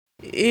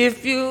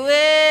If you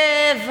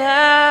ever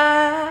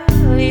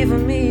leave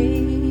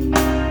me,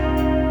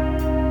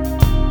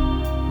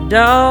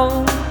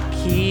 don't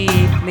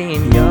keep me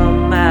in your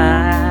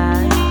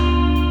mind.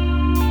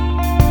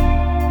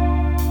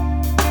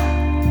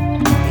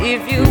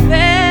 If you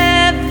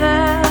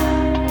ever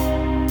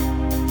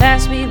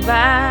pass me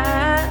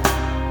by,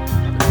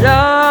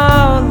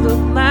 don't look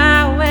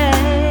my way.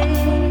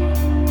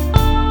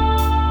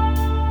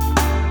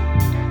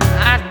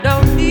 I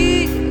don't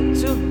need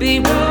to be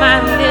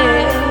reminded.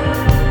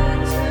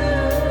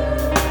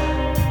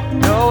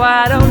 No,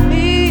 I don't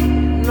need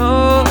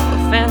no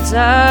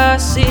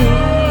fantasy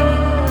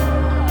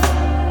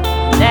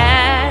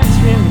that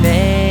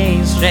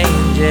remains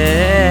strangers.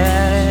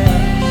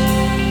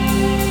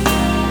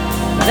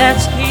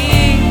 Let's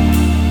keep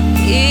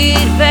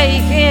it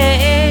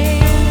vacant.